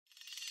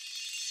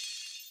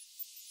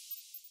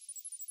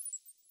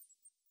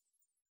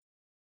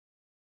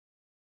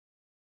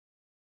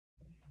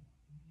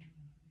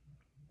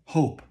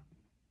Hope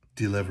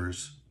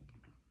delivers.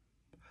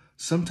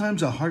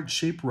 Sometimes a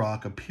heart-shaped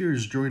rock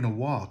appears during a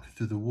walk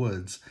through the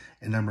woods,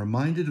 and I'm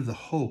reminded of the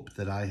hope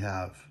that I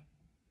have.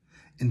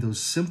 In those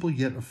simple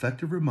yet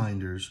effective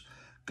reminders,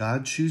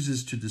 God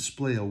chooses to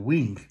display a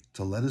wink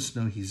to let us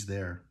know He's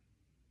there.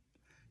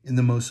 In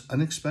the most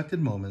unexpected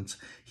moments,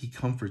 He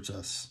comforts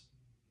us.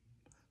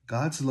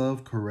 God's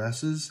love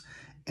caresses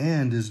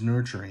and is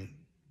nurturing.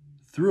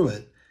 Through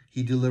it,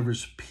 He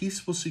delivers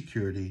peaceful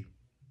security.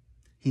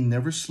 He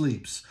never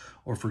sleeps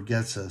or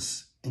forgets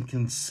us and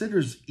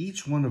considers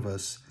each one of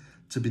us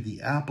to be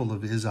the apple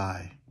of His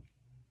eye.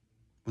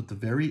 With the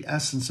very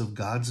essence of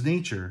God's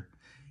nature,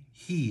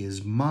 He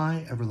is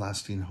my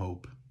everlasting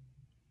hope.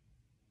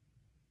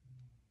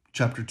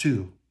 Chapter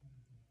 2,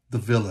 The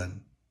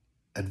Villain,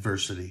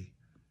 Adversity.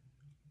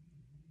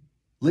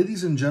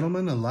 Ladies and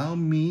gentlemen, allow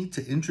me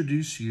to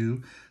introduce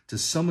you to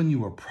someone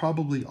you are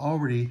probably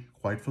already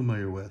quite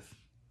familiar with.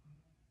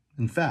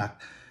 In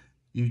fact,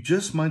 you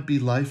just might be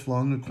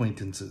lifelong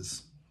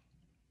acquaintances.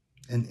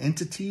 An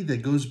entity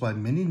that goes by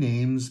many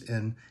names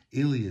and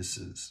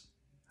aliases.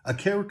 A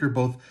character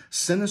both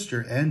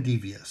sinister and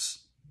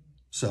devious.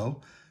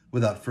 So,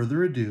 without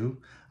further ado,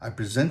 I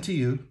present to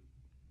you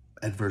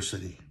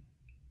adversity.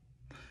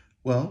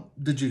 Well,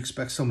 did you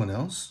expect someone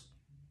else?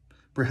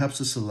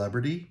 Perhaps a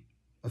celebrity,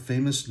 a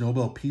famous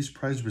Nobel Peace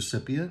Prize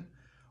recipient,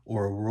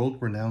 or a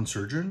world-renowned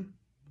surgeon?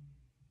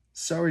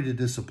 Sorry to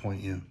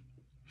disappoint you.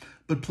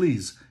 But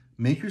please,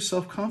 make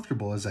yourself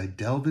comfortable as I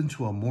delve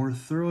into a more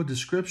thorough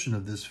description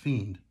of this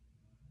fiend.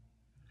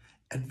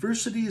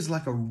 Adversity is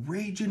like a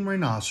raging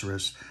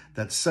rhinoceros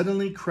that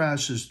suddenly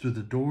crashes through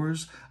the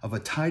doors of a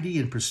tidy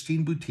and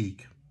pristine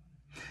boutique,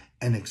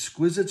 an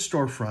exquisite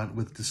storefront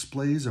with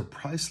displays of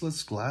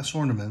priceless glass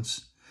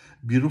ornaments,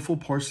 beautiful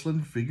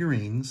porcelain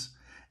figurines,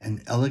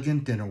 and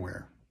elegant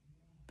dinnerware.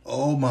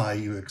 Oh my,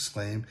 you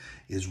exclaim,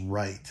 is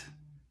right.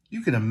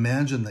 You can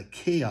imagine the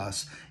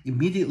chaos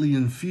immediately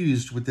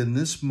infused within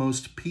this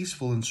most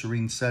peaceful and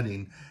serene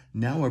setting,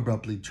 now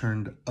abruptly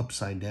turned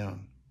upside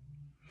down.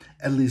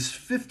 At least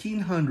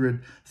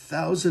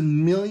 1,500,000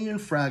 million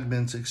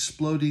fragments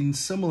exploding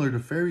similar to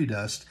fairy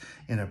dust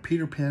in a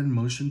Peter Pan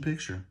motion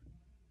picture.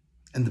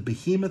 And the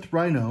behemoth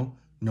rhino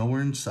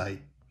nowhere in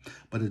sight,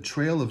 but a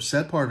trail of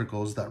set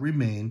particles that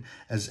remain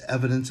as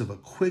evidence of a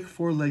quick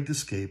four-legged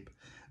escape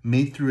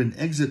made through an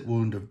exit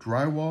wound of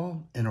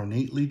drywall and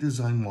ornately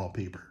designed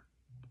wallpaper.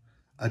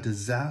 A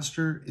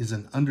disaster is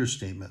an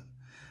understatement,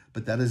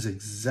 but that is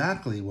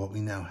exactly what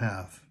we now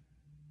have.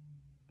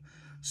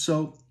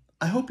 So,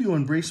 I hope you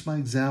embrace my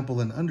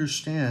example and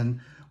understand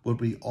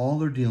what we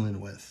all are dealing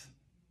with.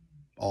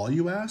 All,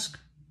 you ask?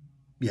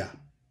 Yeah.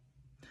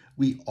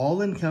 We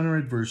all encounter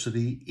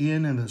adversity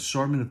in an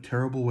assortment of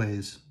terrible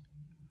ways.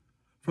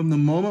 From the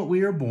moment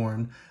we are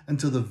born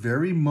until the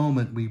very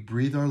moment we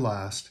breathe our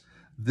last,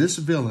 this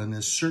villain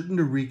is certain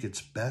to wreak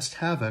its best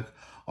havoc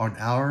on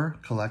our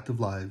collective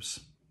lives.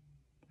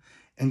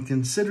 And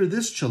consider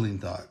this chilling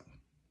thought.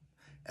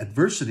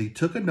 Adversity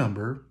took a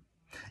number,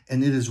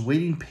 and it is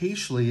waiting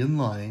patiently in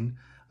line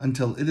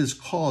until it is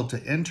called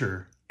to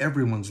enter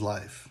everyone's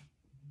life.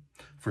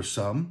 For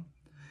some,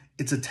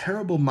 it's a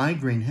terrible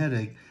migraine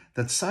headache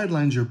that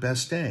sidelines your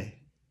best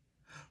day.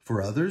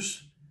 For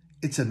others,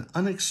 it's an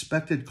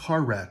unexpected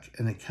car wreck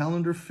and a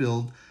calendar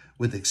filled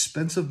with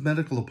expensive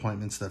medical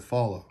appointments that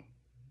follow.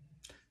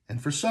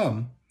 And for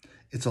some,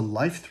 it's a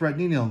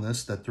life-threatening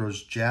illness that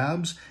throws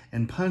jabs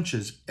and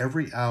punches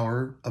every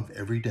hour of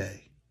every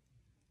day.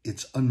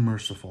 It's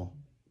unmerciful.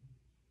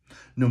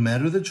 No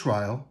matter the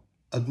trial,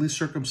 ugly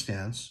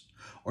circumstance,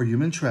 or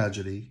human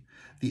tragedy,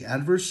 the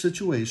adverse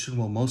situation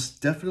will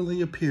most definitely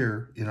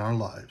appear in our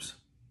lives.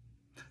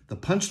 The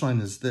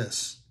punchline is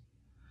this: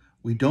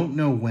 we don't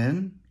know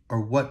when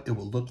or what it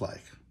will look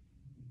like.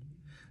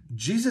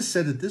 Jesus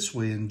said it this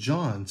way in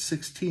John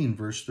 16,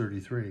 verse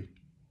 33.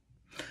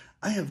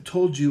 I have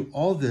told you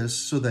all this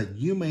so that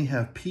you may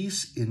have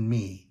peace in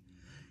me.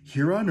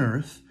 Here on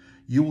earth,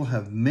 you will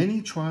have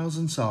many trials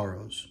and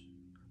sorrows,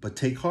 but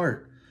take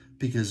heart,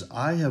 because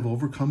I have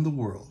overcome the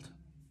world.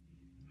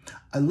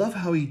 I love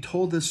how he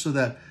told us so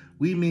that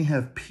we may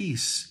have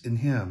peace in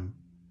him,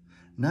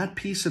 not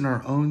peace in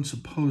our own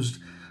supposed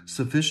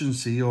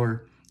sufficiency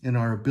or in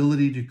our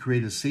ability to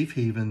create a safe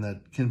haven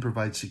that can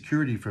provide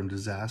security from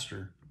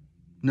disaster.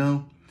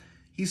 No,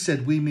 he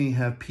said we may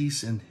have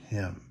peace in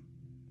him.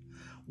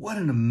 What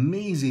an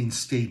amazing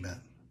statement.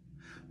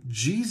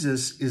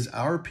 Jesus is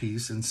our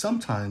peace, and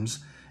sometimes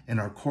in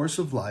our course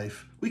of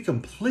life, we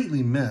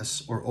completely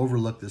miss or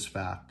overlook this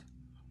fact.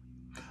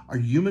 Our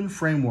human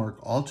framework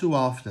all too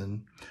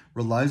often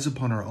relies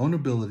upon our own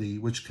ability,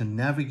 which can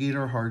navigate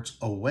our hearts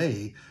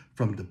away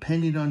from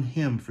depending on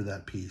Him for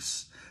that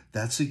peace,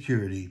 that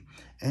security,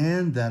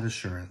 and that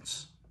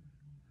assurance.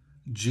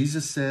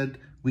 Jesus said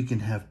we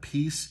can have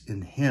peace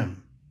in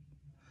Him.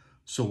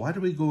 So why do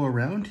we go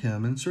around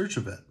Him in search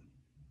of it?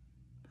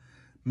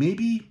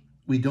 Maybe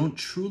we don't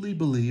truly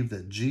believe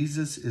that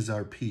Jesus is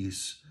our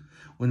peace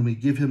when we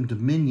give Him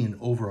dominion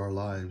over our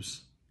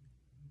lives.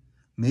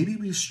 Maybe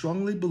we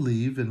strongly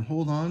believe and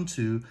hold on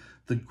to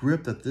the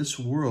grip that this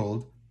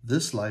world,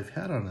 this life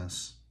had on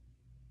us.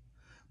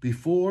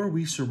 Before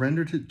we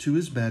surrendered to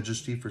his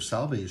majesty for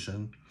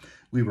salvation,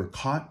 we were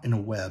caught in a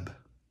web,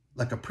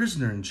 like a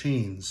prisoner in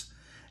chains,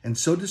 and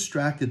so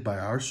distracted by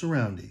our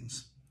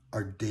surroundings,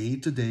 our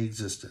day-to-day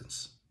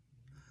existence.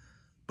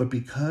 But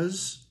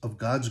because of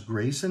God's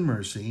grace and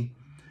mercy,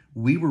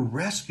 we were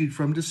rescued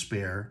from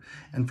despair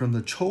and from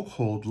the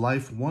chokehold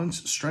life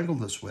once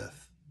strangled us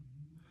with.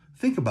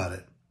 Think about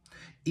it.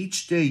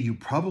 Each day you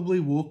probably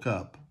woke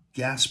up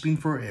gasping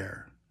for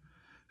air,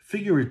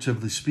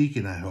 figuratively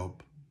speaking, I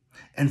hope,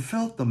 and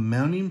felt the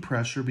mounting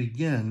pressure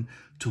begin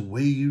to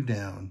weigh you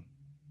down.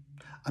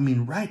 I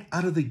mean, right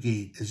out of the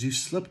gate, as you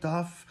slipped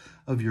off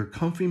of your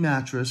comfy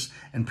mattress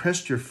and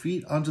pressed your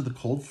feet onto the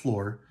cold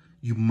floor,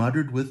 you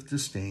muttered with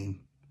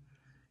disdain,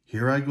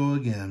 "Here I go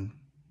again,"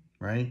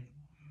 right?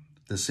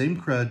 The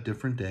same crud,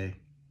 different day.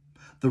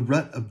 The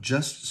rut of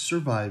just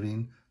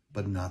surviving,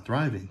 but not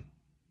thriving.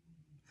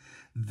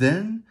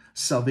 Then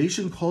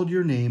salvation called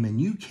your name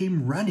and you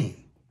came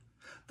running.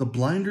 The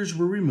blinders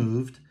were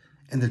removed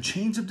and the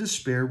chains of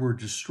despair were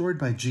destroyed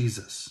by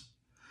Jesus.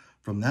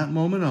 From that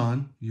moment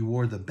on, you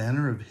wore the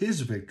banner of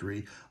his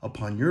victory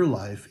upon your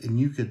life, and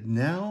you could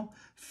now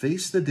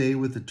face the day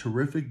with a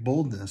terrific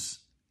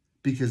boldness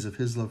because of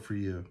his love for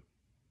you.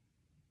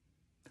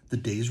 The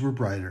days were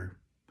brighter.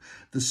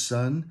 The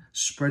sun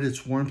spread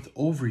its warmth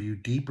over you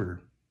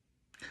deeper.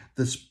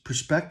 This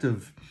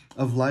perspective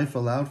of life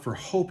allowed for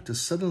hope to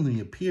suddenly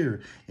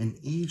appear in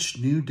each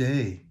new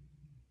day.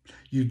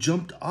 You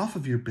jumped off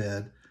of your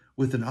bed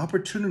with an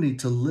opportunity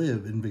to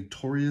live in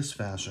victorious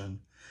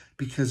fashion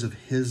because of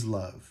his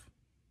love.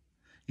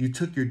 You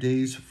took your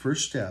day's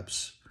first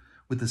steps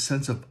with a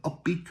sense of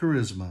upbeat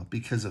charisma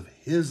because of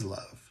his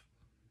love.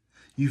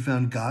 You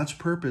found God's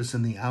purpose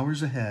in the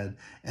hours ahead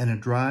and a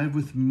drive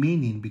with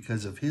meaning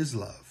because of his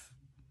love.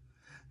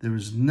 There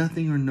is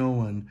nothing or no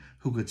one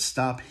who could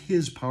stop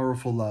his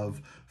powerful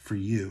love for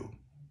you.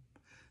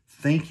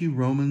 Thank you,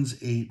 Romans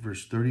 8,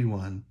 verse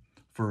 31,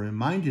 for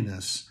reminding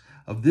us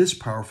of this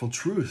powerful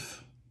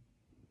truth.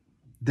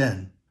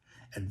 Then,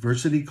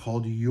 adversity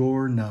called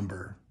your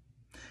number,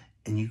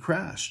 and you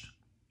crashed.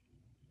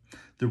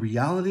 The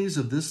realities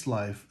of this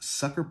life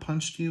sucker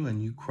punched you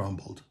and you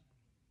crumbled.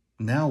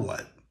 Now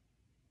what?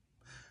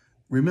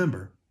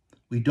 Remember,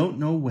 we don't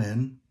know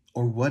when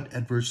or what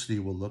adversity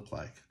will look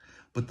like,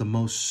 but the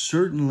most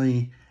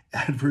certainly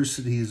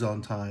adversity is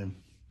on time,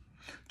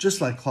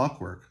 just like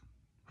clockwork.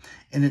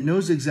 And it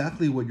knows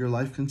exactly what your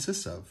life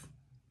consists of.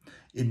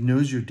 It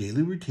knows your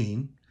daily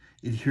routine.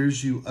 It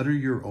hears you utter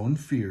your own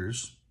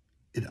fears.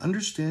 It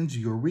understands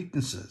your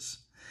weaknesses,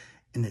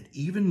 and it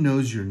even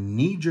knows your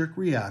knee-jerk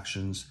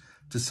reactions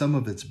to some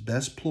of its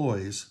best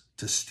ploys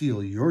to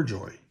steal your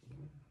joy.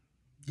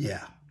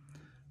 Yeah,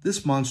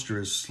 this monster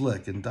is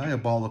slick and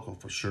diabolical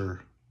for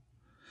sure.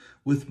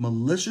 With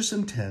malicious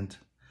intent,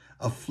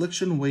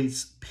 affliction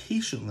waits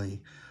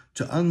patiently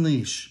to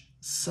unleash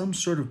some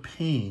sort of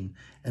pain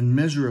and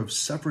measure of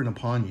suffering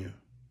upon you.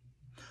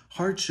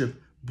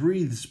 Hardship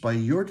breathes by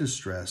your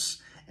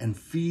distress and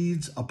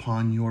feeds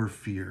upon your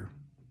fear.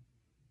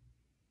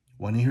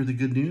 Want to hear the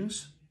good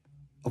news?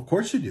 Of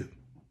course you do.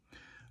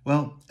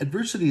 Well,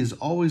 adversity is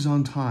always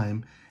on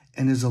time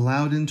and is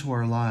allowed into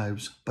our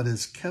lives, but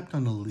is kept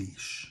on a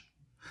leash.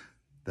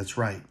 That's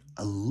right,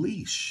 a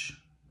leash,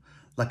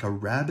 like a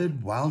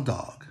rabid wild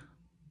dog.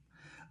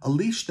 A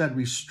leash that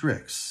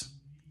restricts,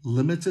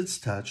 limits its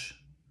touch,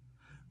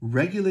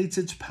 regulates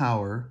its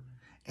power,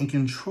 and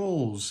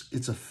controls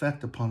its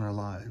effect upon our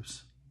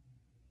lives.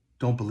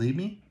 Don't believe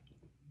me?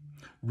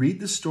 Read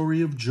the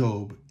story of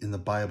Job in the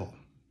Bible.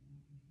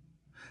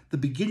 The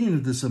beginning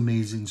of this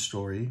amazing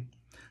story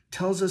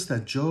tells us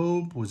that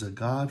Job was a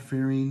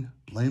God-fearing,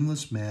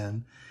 blameless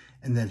man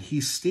and that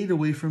he stayed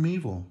away from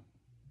evil.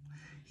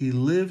 He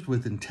lived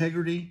with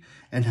integrity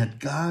and had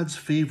God's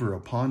favor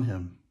upon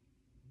him.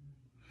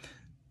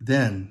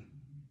 Then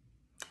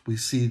we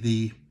see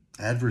the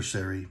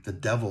adversary, the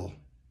devil,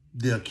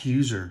 the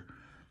accuser,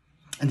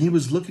 and he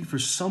was looking for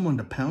someone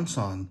to pounce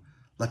on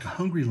like a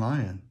hungry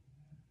lion.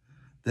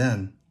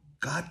 Then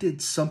God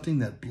did something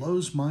that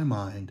blows my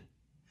mind.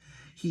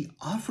 He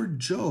offered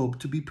Job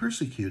to be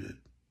persecuted,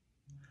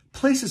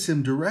 places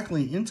him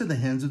directly into the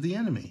hands of the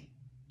enemy.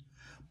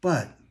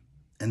 But,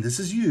 and this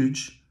is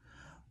huge,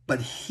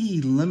 but he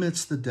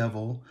limits the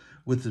devil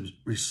with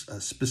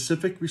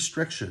specific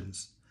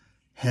restrictions,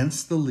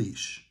 hence the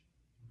leash.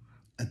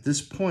 At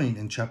this point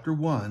in chapter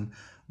 1,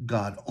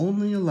 God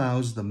only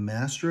allows the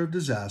master of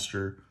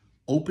disaster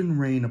open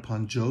reign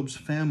upon Job's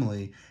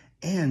family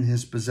and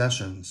his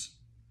possessions,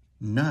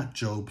 not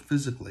Job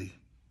physically.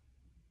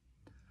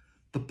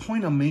 The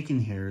point I'm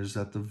making here is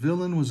that the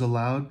villain was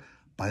allowed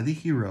by the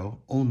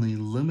hero only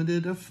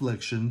limited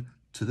affliction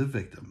to the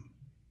victim.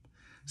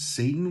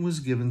 Satan was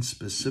given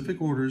specific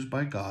orders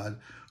by God,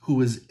 who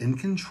was in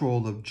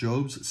control of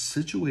Job's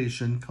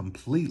situation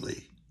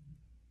completely.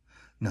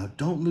 Now,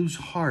 don't lose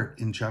heart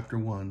in chapter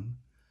 1.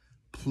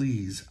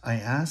 Please, I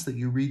ask that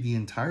you read the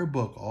entire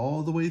book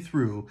all the way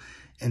through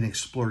and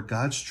explore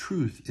God's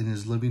truth in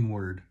his living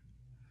word.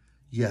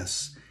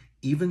 Yes,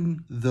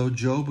 even though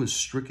Job was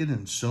stricken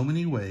in so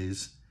many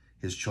ways,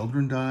 his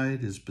children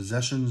died, his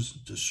possessions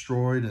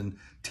destroyed and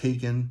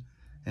taken,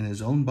 and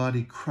his own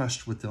body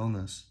crushed with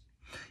illness,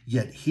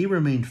 yet he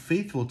remained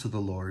faithful to the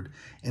Lord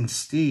and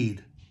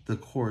stayed the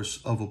course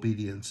of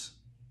obedience.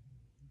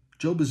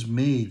 Job is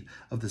made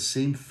of the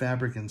same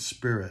fabric and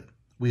spirit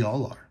we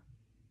all are.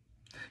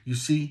 You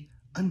see,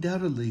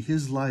 undoubtedly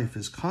his life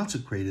is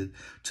consecrated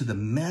to the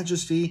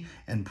majesty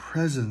and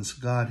presence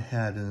God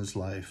had in his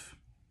life.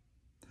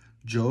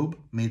 Job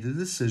made the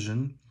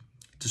decision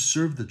to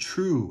serve the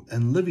true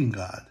and living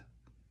God,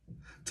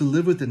 to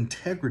live with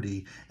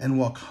integrity and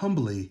walk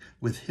humbly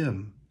with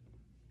him,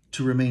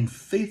 to remain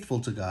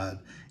faithful to God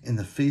in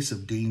the face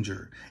of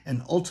danger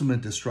and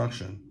ultimate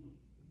destruction,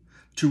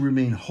 to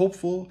remain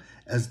hopeful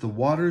as the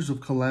waters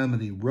of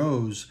calamity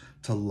rose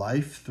to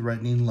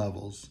life-threatening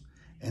levels.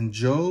 And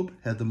Job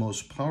had the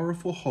most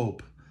powerful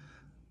hope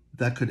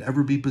that could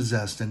ever be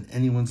possessed in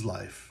anyone's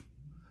life,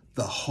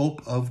 the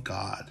hope of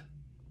God.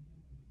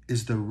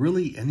 Is there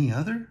really any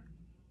other?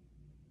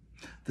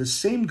 The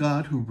same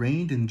God who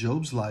reigned in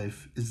Job's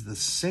life is the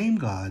same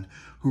God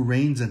who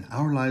reigns in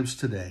our lives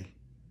today.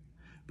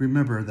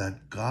 Remember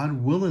that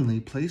God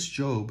willingly placed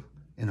Job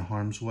in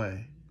harm's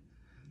way,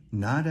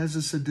 not as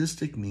a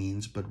sadistic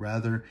means, but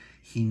rather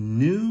he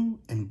knew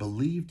and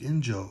believed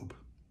in Job.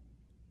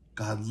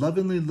 God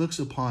lovingly looks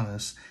upon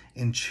us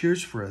and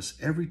cheers for us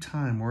every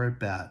time we're at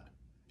bat,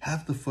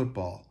 have the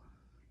football,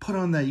 put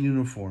on that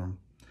uniform,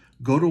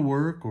 go to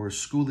work or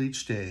school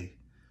each day,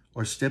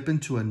 or step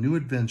into a new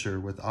adventure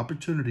with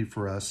opportunity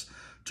for us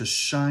to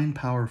shine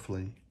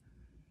powerfully.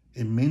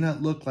 It may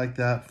not look like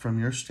that from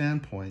your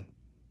standpoint,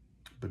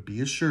 but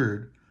be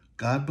assured,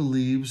 God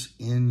believes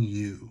in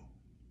you.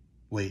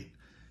 Wait,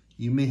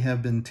 you may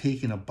have been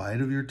taking a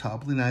bite of your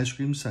toppling ice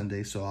cream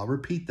sundae, so I'll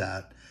repeat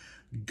that.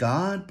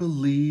 God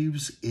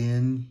believes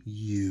in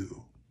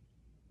you.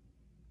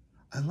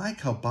 I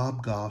like how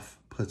Bob Goff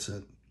puts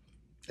it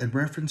in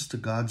reference to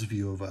God's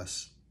view of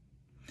us.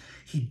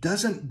 He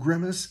doesn't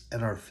grimace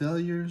at our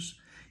failures.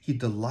 He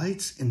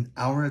delights in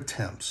our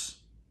attempts.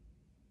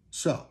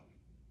 So,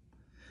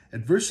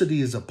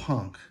 adversity is a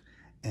punk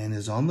and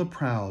is on the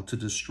prowl to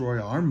destroy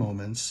our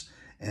moments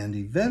and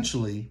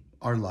eventually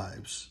our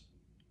lives.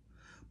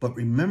 But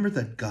remember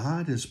that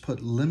God has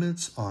put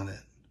limits on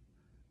it,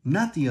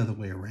 not the other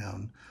way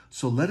around.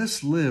 So let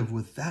us live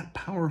with that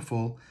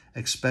powerful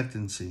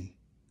expectancy.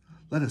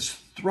 Let us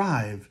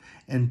thrive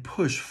and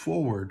push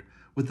forward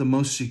with the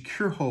most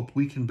secure hope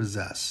we can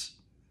possess.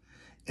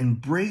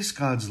 Embrace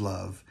God's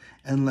love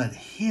and let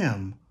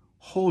him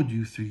hold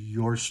you through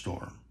your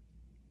storm.